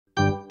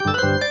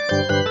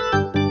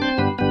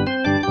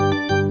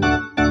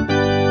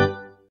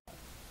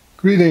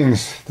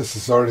Greetings, this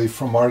is Artie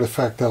from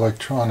Artifact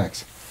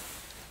Electronics.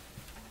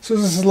 So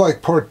this is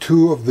like part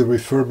 2 of the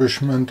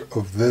refurbishment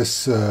of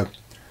this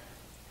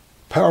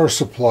power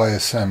supply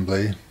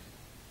assembly,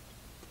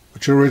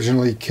 which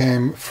originally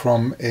came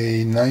from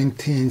a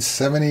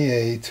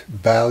 1978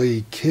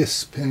 Bally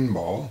Kiss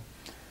pinball.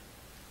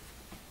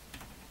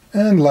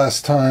 And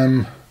last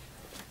time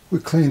we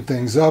cleaned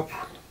things up,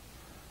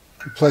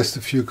 replaced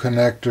a few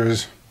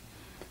connectors,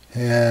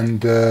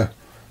 and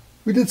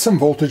we did some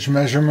voltage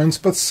measurements,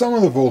 but some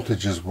of the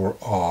voltages were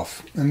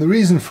off. And the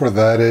reason for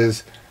that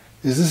is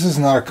this is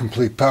not a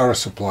complete power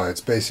supply.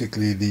 It's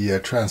basically the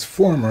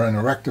transformer and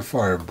a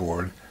rectifier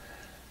board.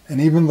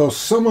 And even though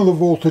some of the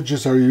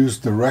voltages are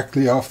used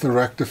directly off the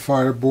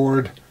rectifier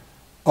board,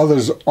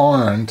 others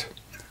aren't.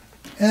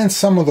 And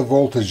some of the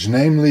voltage,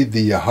 namely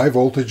the high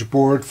voltage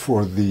board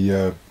for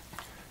the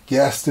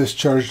gas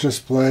discharge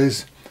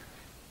displays,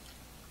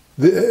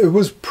 it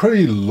was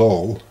pretty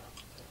low.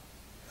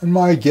 And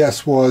my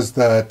guess was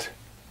that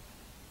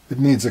it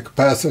needs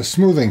a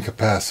smoothing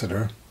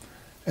capacitor.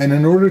 And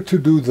in order to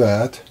do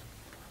that,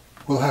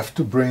 we'll have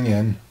to bring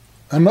in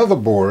another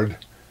board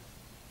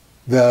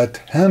that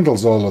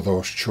handles all of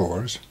those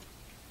chores.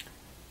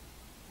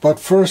 But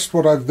first,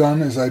 what I've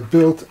done is I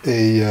built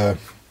a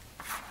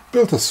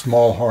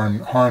small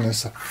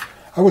harness.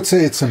 I would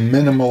say it's a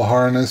minimal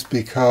harness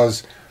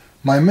because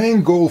my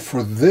main goal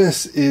for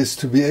this is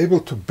to be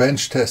able to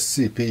bench test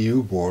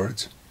CPU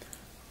boards.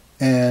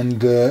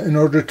 And in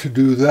order to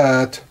do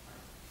that,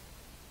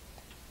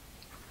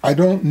 I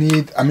don't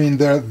need,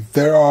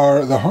 there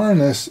are the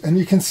harness, and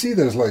you can see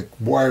there's like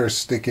wires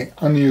sticking,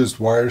 unused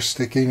wires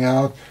sticking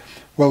out.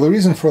 Well, the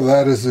reason for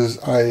that is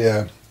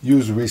I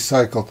use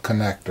recycled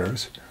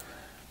connectors,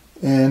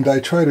 and I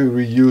try to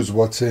reuse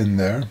what's in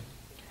there.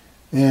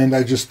 And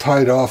I just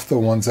tied off the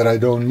ones that I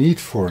don't need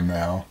for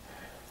now.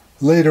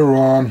 Later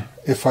on,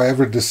 if I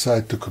ever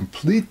decide to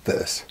complete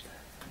this,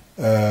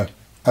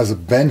 as a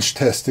bench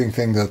testing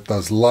thing that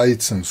does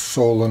lights and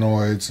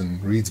solenoids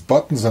and reads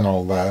buttons and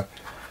all that,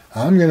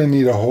 I'm going to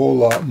need a whole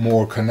lot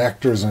more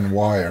connectors and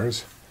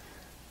wires.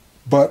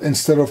 But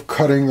instead of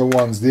cutting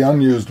the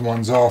unused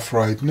ones off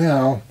right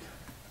now,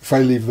 if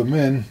I leave them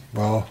in,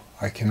 well,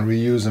 I can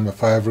reuse them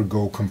if I ever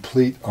go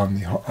complete on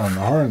the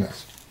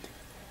harness.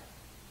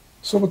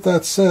 So with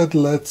that said,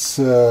 let's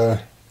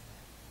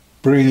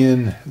bring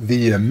in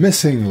the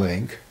missing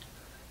link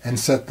and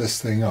set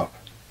this thing up.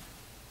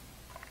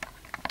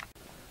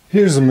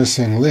 Here's a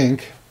missing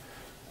link.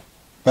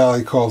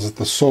 Bally calls it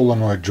the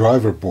solenoid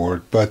driver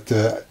board, but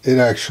it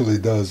actually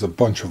does a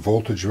bunch of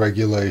voltage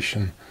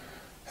regulation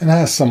and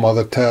has some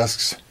other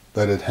tasks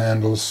that it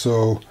handles.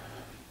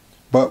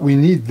 But we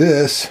need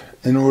this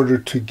in order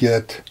to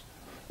get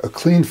a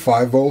clean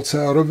 5 volts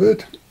out of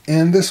it,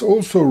 and this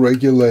also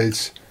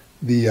regulates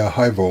the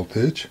high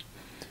voltage,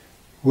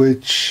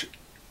 which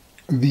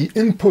the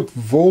input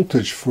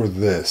voltage for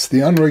this, the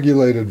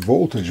unregulated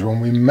voltage, when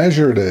we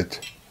measured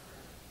it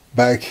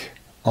back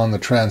on the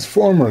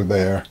transformer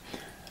there,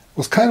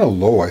 was kind of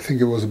low. I think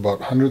it was about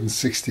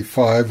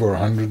 165 or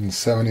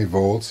 170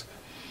 volts.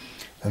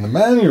 And the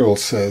manual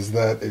says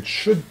that it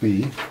should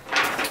be,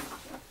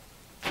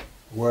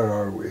 where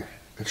are we?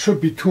 It should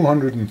be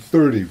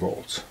 230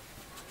 volts.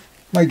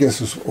 My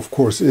guess, of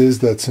course, is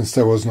that since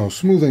there was no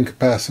smoothing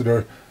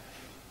capacitor,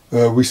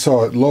 we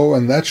saw it low,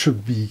 and that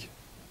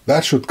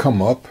should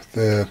come up.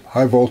 The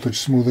high voltage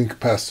smoothing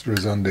capacitor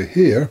is under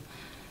here.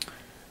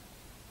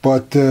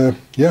 But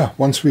yeah,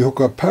 once we hook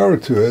up power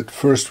to it,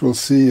 first we'll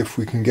see if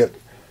we can get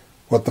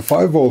what the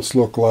 5 volts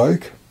look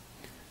like,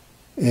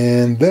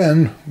 and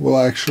then we'll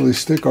actually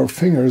stick our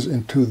fingers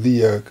into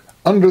the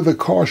under the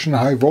caution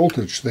high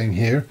voltage thing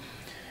here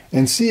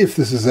and see if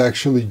this is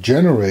actually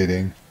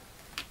generating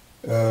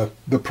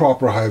the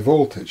proper high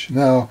voltage.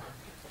 Now,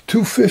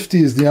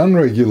 250 is the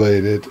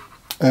unregulated.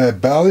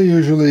 Bally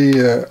usually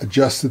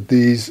adjusted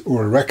these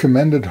or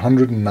recommended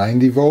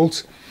 190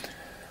 volts.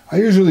 I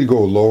usually go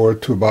lower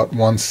to about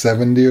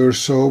 170 or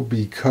so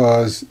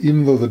because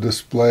even though the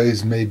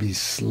displays may be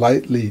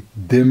slightly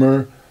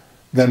dimmer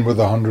than with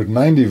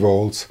 190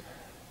 volts,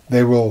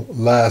 they will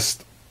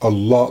last a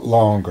lot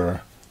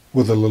longer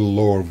with a little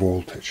lower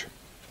voltage.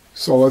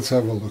 So let's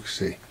have a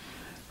look-see.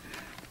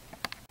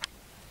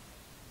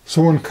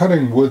 So when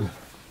cutting wood,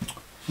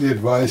 the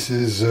advice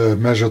is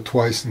measure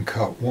twice and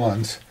cut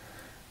once.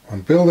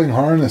 When building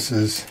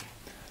harnesses,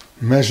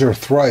 measure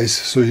thrice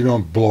so you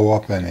don't blow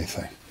up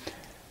anything.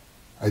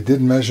 I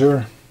did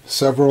measure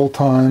several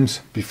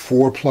times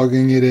before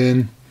plugging it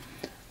in,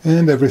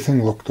 and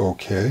everything looked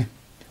okay.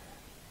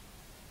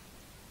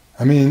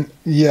 I mean,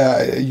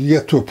 yeah, you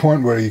get to a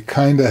point where you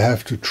kind of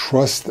have to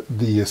trust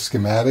the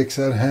schematics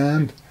at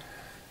hand.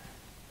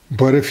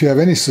 But if you have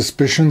any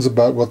suspicions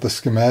about what the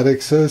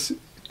schematic says,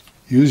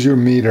 use your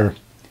meter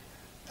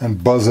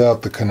and buzz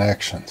out the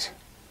connections.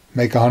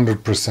 Make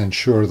 100%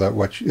 sure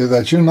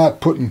that you're not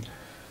putting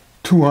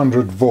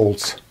 200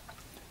 volts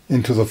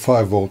into the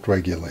 5 volt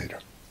regulator.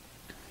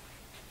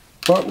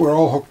 But we're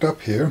all hooked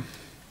up here,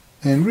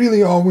 and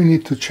really all we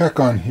need to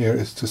check on here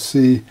is to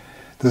see,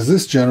 does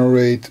this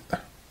generate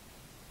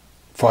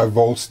 5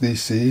 volts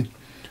DC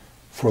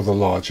for the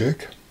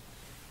logic.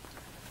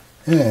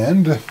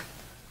 And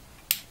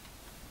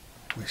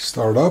we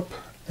start up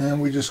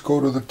and we just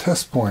go to the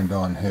test point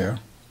on here.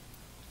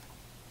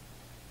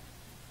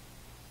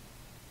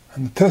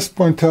 And the test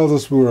point tells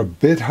us we're a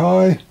bit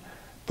high,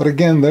 but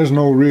again, there's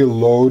no real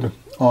load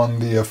on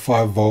the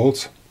 5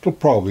 volts. It'll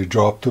probably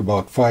drop to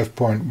about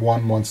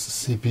 5.1 once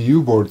the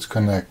CPU board's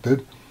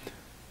connected.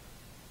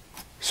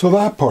 So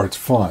that part's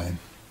fine.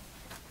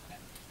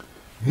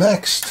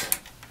 Next,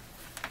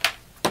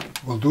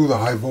 we'll do the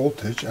high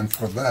voltage, and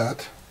for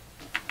that,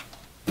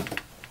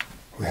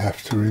 we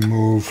have to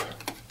remove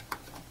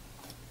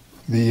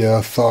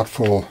the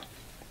thoughtful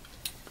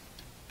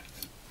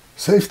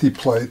safety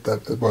plate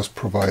that was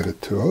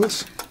provided to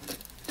us,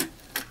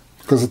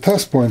 because the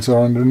test points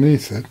are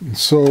underneath it, and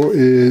so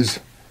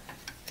is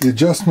the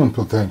adjustment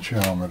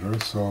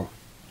potentiometer, so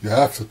you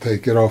have to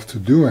take it off to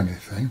do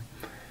anything.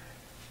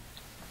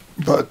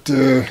 But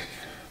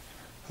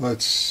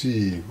let's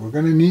see, we're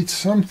going to need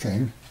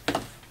something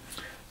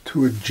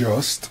to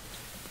adjust.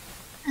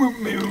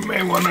 We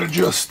may want to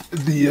adjust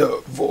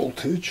the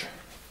voltage.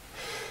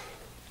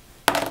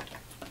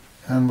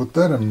 And with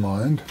that in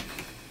mind,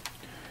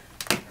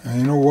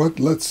 and you know what,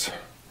 let's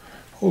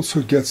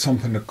also get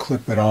something to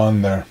clip it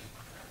on there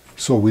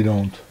so we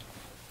don't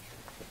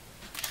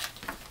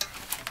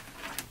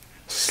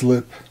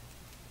slip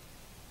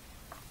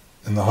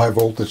in the high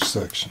voltage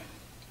section.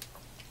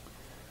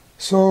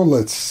 So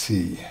let's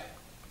see.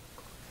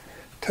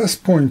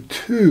 Test point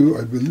 2,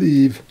 I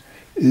believe,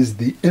 is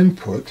the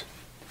input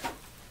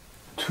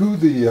to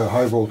the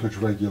high voltage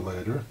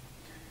regulator,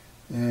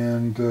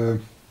 and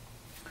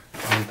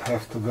I'd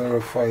have to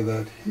verify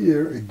that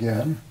here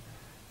again,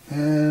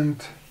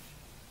 and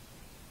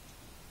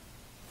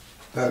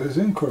that is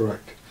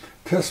incorrect.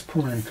 Test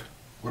point,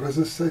 what does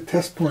it say?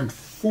 Test point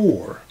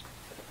 4.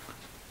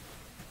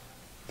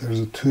 There's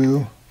a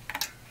 2,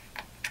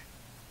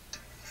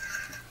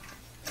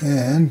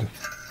 and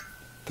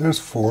there's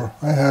 4.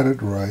 I had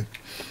it right.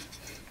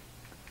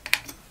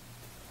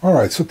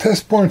 Alright, so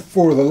test point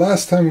 4, the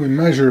last time we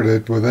measured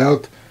it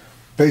without,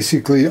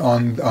 basically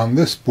on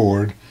this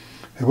board,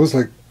 it was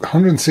like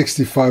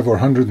 165 or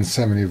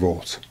 170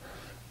 volts,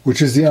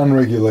 which is the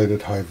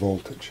unregulated high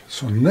voltage.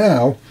 So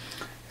now,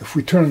 if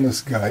we turn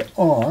this guy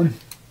on,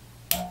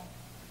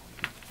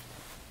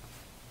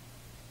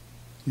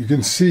 you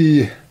can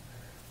see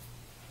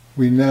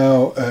we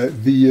now,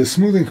 the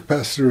smoothing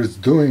capacitor is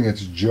doing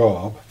its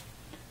job,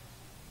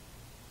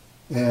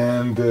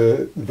 and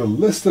the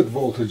listed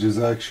voltage is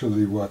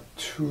actually what,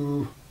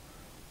 2,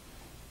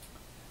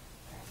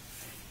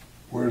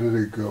 where did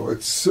it go?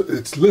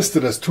 It's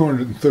listed as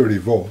 230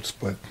 volts,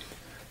 but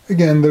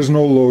again, there's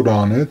no load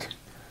on it,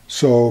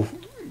 so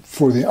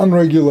for the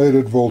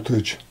unregulated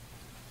voltage,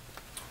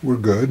 we're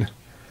good.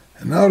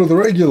 And now to the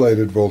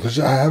regulated voltage,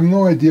 I have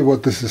no idea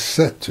what this is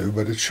set to,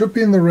 but it should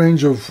be in the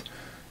range of,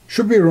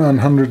 should be around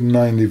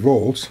 190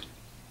 volts.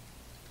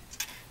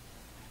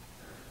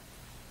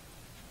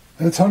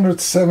 And it's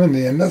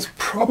 170, and that's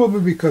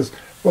probably because,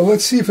 well,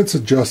 let's see if it's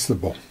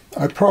adjustable.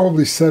 I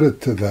probably set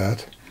it to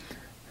that.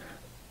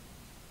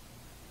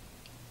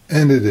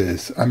 And it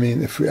is. I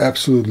mean, if we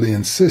absolutely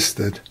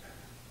insisted,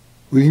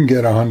 we can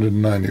get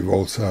 190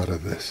 volts out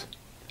of this.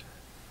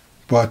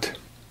 But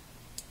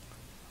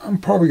I'm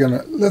probably going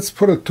to, let's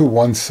put it to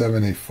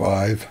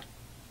 175.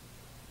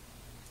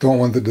 Don't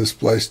want the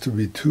displays to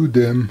be too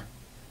dim,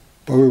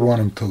 but we want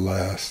them to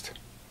last.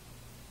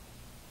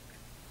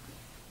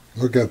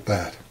 Look at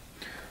that.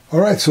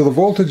 Alright, so the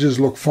voltages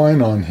look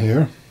fine on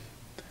here.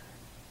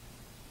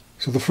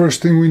 So the first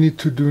thing we need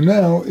to do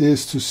now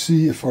is to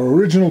see if our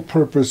original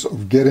purpose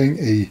of getting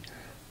a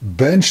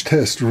bench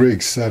test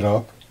rig set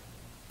up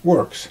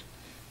works.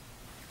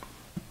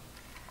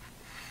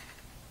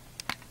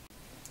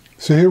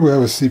 So here we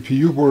have a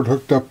CPU board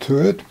hooked up to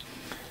it.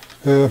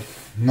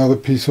 Another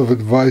piece of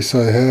advice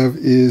I have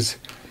is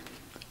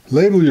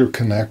label your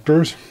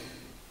connectors,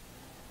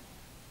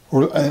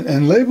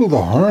 and label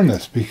the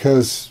harness,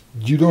 because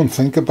you don't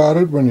think about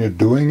it when you're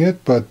doing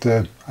it, but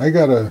I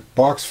got a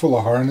box full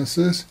of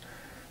harnesses.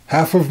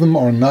 Half of them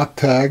are not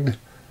tagged,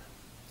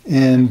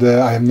 and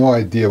I have no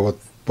idea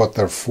what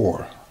they're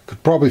for. I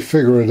could probably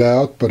figure it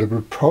out, but it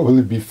would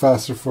probably be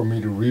faster for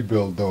me to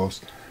rebuild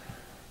those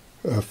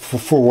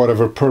for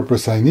whatever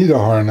purpose I need a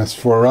harness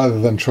for,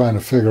 rather than trying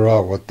to figure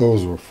out what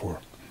those were for.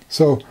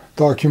 So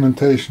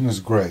documentation is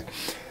great.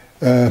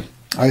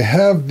 I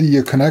have the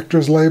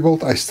connectors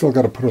labeled. I still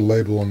got to put a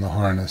label on the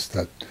harness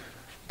that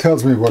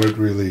tells me what it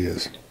really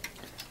is.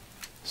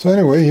 So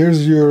anyway,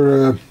 here's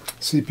your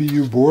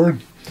CPU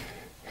board,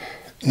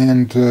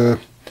 and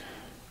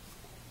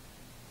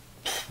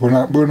we're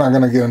not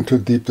going to get into a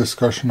deep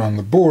discussion on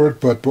the board,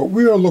 but what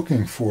we are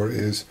looking for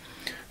is,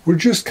 we're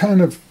just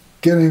kind of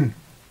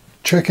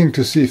checking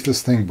to see if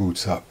this thing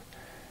boots up.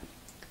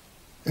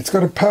 It's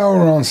got a power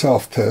on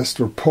self-test,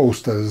 or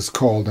post as it's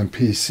called in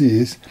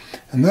PCs,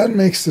 and that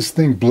makes this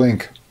thing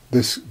blink,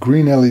 this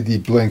green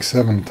LED blink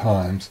 7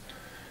 times.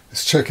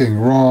 It's checking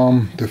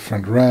ROM,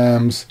 different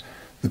RAMs,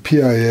 the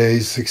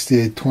PIAs,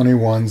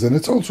 6821s, and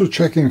it's also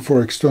checking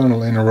for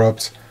external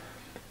interrupts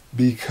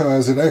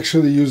because it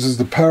actually uses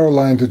the power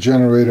line to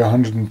generate a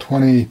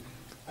 120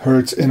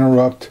 hertz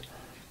interrupt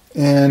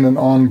and an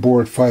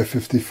onboard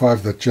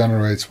 555 that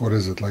generates, what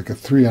is it, like a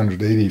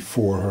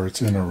 384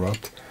 hertz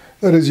interrupt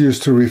that is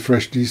used to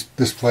refresh these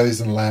displays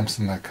and lamps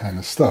and that kind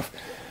of stuff.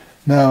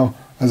 Now,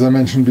 as I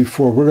mentioned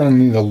before, we're going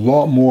to need a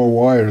lot more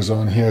wires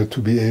on here to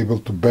be able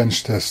to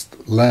bench test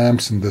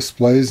lamps and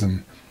displays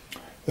and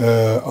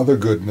other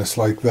goodness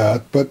like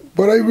that. But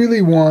what I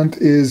really want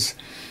is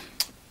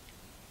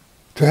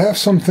to have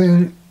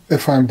something,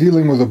 if I'm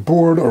dealing with a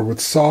board or with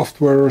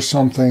software or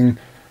something,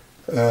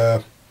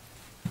 to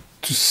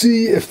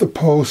see if the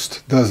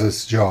post does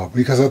its job.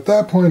 Because at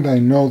that point I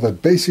know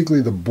that basically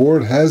the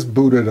board has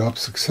booted up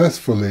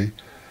successfully,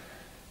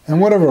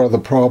 and whatever other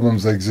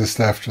problems exist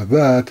after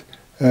that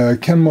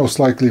can most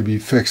likely be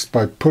fixed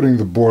by putting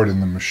the board in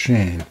the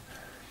machine.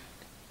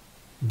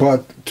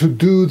 But to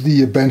do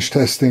the bench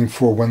testing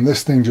for when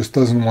this thing just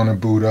doesn't want to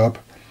boot up,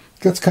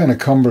 it gets kind of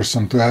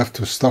cumbersome to have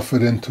to stuff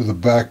it into the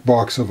back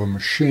box of a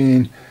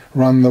machine,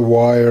 run the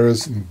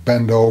wires, and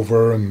bend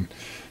over and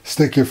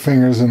stick your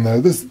fingers in there.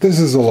 This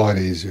is a lot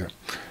easier.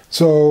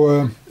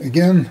 So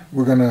again,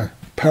 we're going to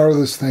power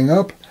this thing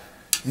up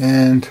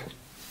and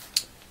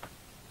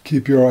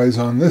keep your eyes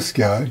on this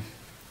guy.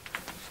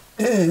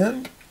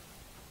 And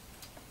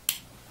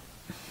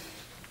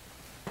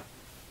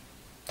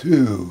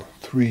 2,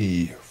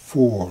 3,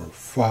 4,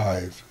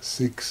 5,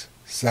 6,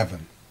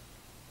 7.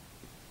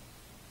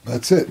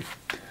 That's it.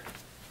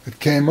 It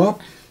came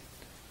up.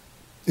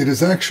 It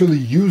is actually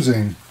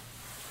using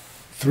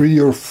 3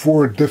 or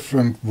 4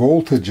 different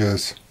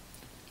voltages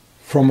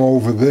from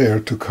over there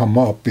to come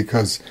up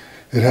because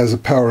it has a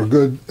power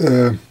good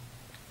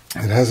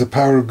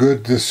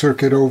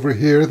circuit over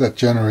here that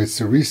generates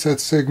the reset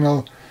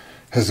signal,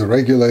 has a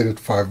regulated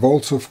 5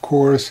 volts of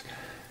course.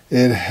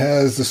 It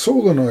has the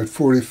solenoid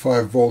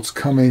 45 volts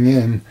coming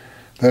in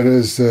that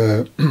is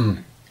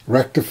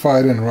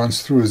rectified and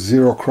runs through a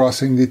zero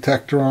crossing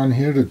detector on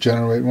here to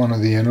generate one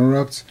of the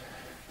interrupts.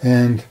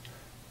 And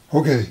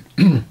okay,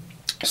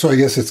 so I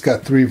guess it's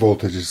got 3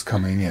 voltages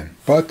coming in.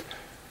 But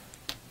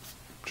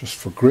just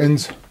for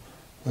grins,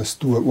 let's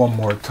do it one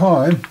more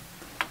time.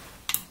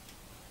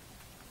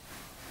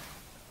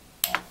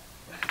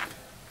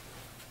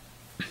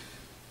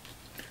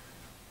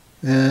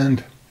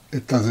 And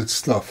it does its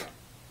stuff.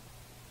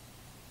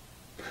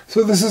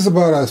 So this is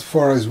about as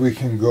far as we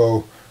can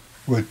go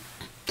with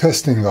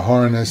testing the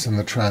harness and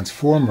the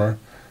transformer.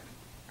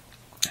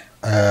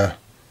 I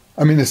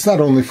mean, it's not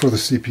only for the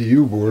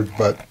CPU board,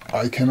 but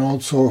I can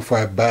also, if I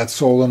have bad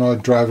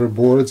solenoid driver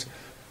boards,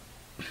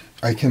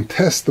 I can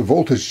test the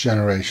voltage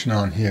generation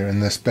on here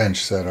in this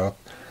bench setup.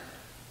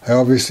 I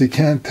obviously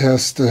can't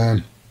test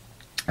the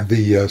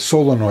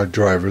solenoid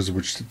drivers,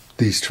 which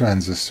these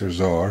transistors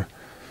are.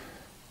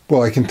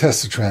 Well, I can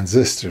test the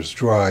transistors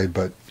dry,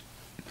 but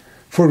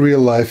for real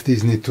life,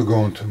 these need to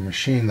go into a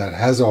machine that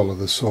has all of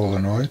the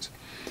solenoids.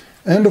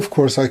 And of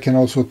course, I can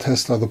also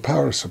test other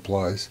power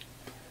supplies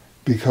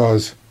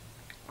because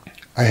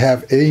I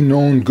have a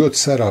known good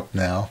setup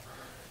now,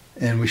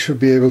 and we should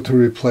be able to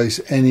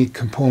replace any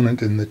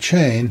component in the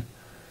chain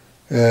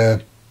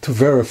to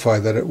verify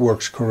that it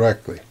works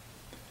correctly.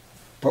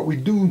 But we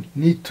do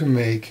need to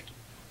make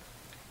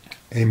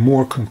a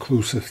more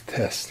conclusive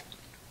test.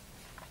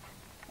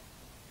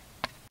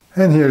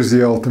 And here's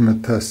the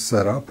ultimate test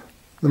setup.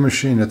 The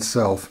machine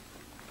itself.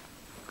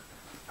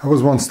 I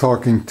was once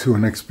talking to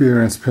an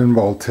experienced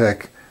pinball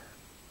tech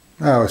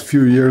a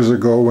few years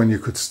ago when you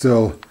could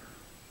still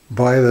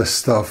buy this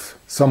stuff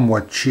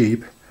somewhat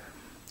cheap,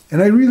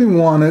 and I really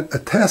wanted a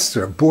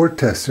tester, a board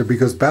tester,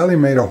 because Bally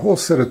made a whole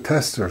set of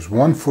testers,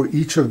 one for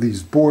each of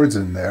these boards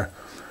in there,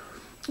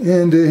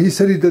 and he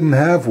said he didn't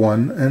have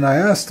one, and I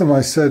asked him,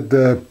 I said,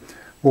 well,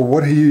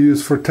 what do you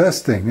use for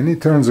testing? And he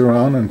turns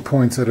around and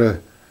points at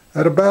a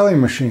Bally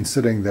machine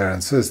sitting there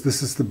and says,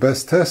 this is the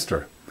best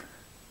tester.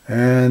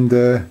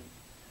 And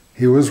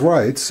he was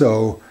right.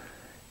 So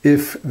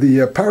if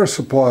the power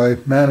supply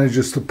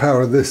manages to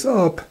power this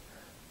up,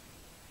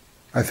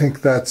 I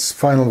think that's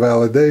final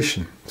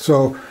validation.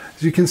 So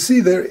as you can see,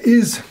 there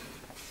is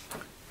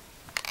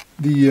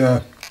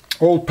the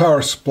old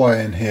power supply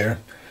in here.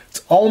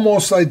 It's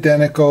almost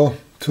identical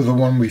to the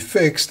one we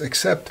fixed,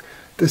 except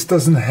this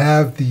doesn't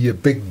have the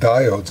big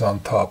diodes on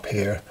top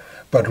here,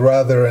 but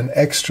rather an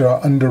extra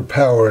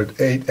underpowered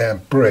 8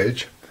 amp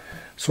bridge.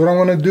 So what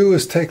I'm going to do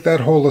is take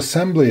that whole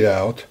assembly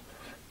out,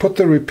 put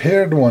the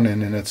repaired one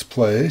in its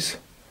place,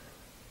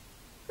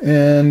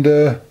 and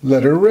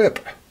let her rip.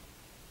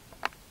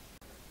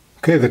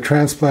 Okay, the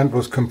transplant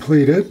was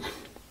completed.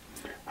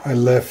 I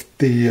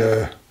left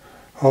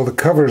all the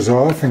covers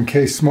off in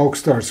case smoke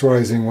starts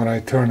rising when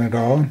I turn it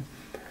on.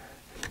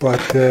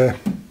 But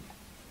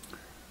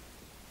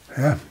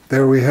yeah,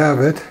 there we have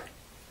it.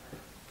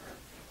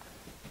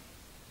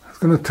 I'm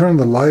going to turn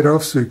the light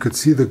off so you could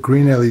see the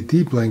green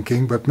LED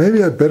blinking, but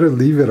maybe I better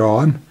leave it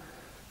on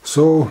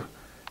so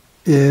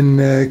in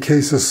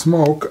case of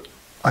smoke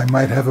I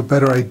might have a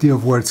better idea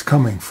of where it's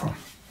coming from.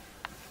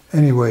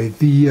 Anyway,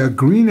 the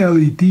green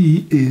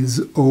LED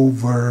is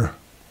over,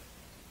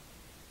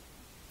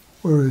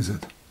 where is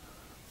it?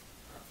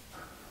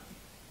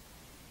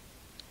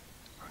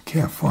 I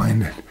can't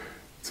find it.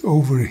 It's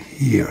over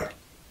here.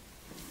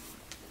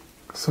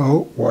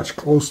 So watch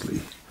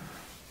closely.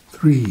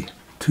 3,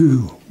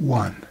 2,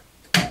 1.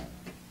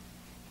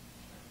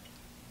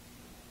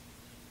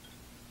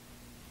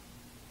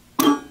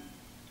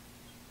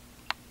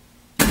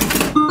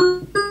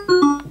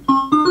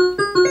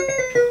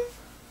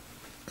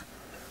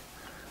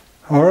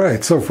 All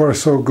right, so far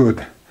so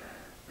good.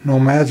 No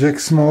magic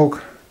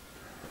smoke,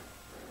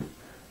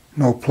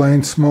 no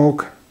plain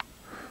smoke,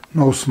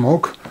 no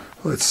smoke.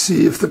 Let's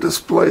see if the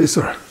displays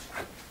are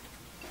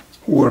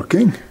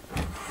working.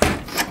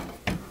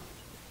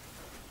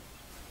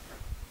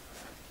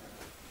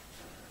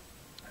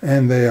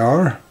 And they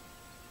are.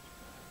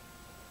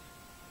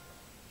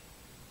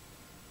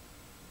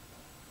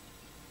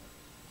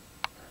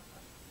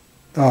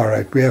 All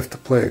right, we have to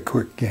play a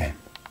quick game.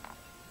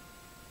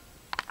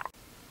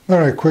 All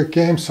right, quick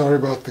game. Sorry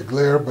about the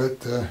glare,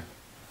 but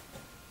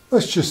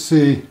let's just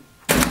see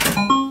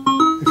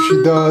if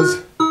she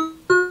does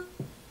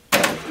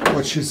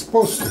what she's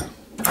supposed to.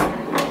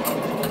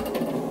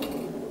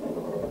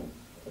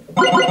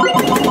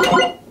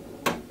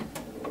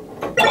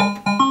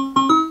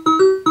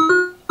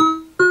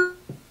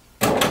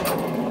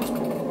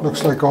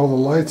 Looks like all the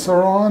lights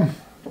are on.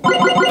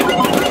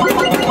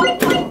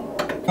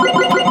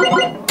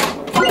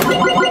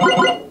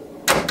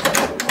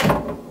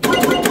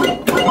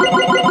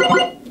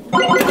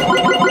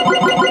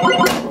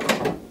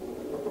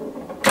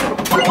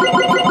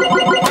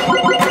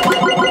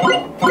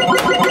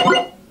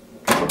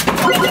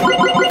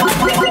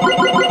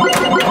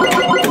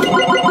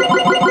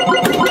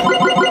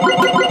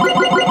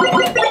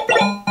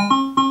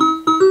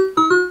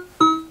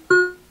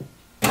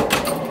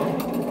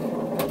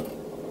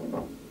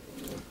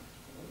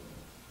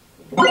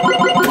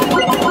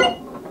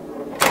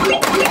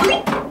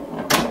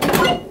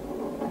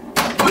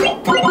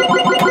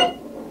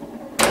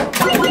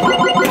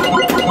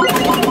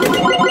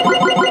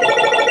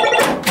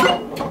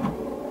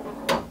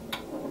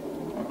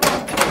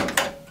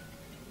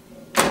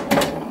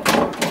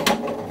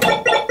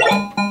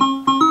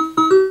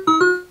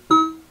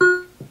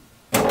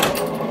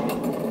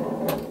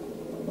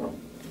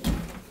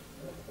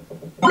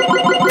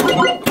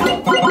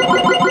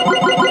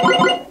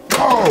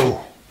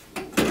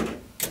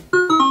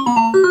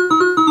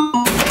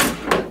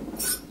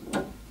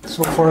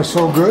 So far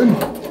so good.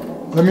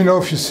 Let me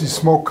know if you see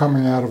smoke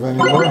coming out of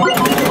anywhere.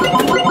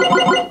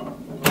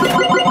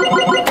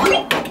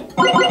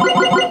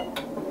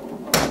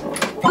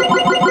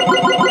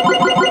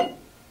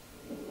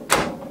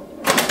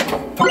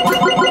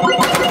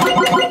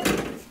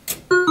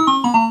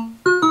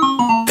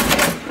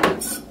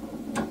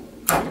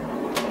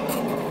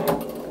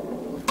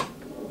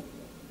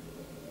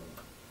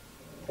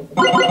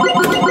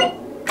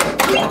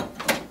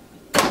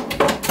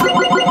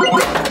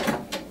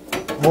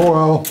 Oh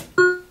well.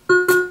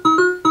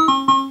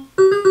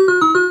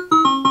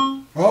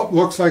 Well,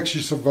 looks like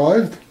she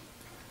survived.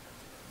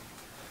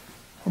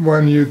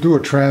 When you do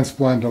a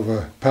transplant of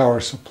a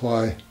power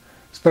supply,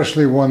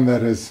 especially one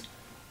that is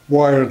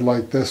wired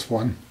like this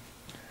one,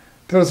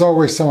 there's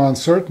always some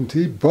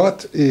uncertainty,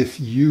 but if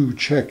you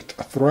checked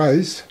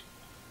thrice,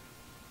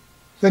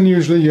 then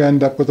usually you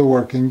end up with a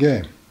working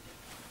game.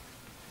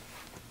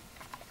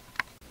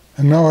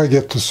 And now I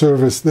get to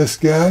service this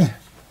guy.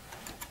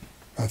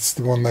 That's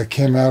the one that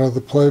came out of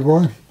the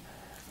Playboy.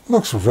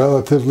 Looks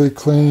relatively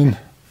clean.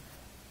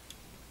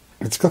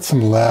 It's got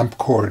some lamp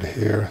cord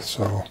here,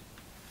 so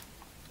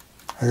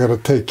I got to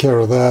take care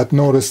of that.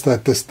 Notice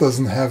that this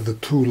doesn't have the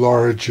two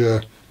large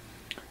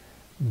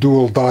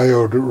dual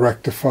diode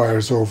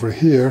rectifiers over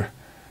here,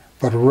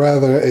 but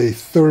rather a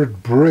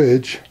third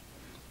bridge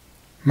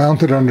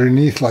mounted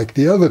underneath like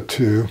the other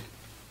two.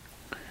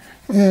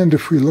 And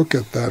if we look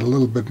at that a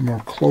little bit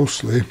more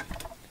closely,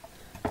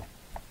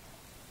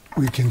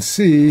 we can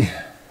see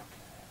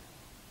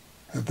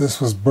that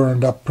this was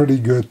burned up pretty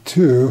good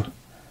too,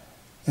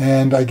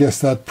 and I guess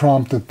that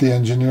prompted the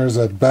engineers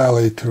at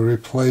Bally to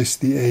replace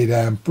the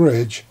 8-amp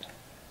bridge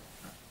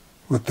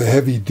with the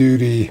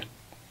heavy-duty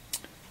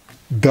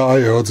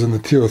diodes in the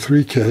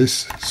TO3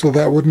 case so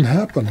that wouldn't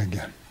happen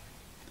again.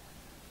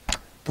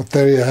 But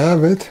there you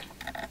have it.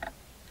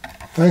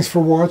 Thanks for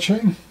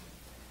watching.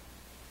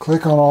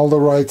 Click on all the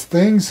right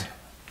things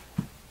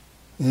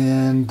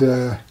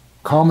and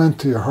comment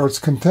to your heart's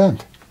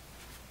content.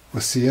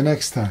 We'll see you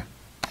next time.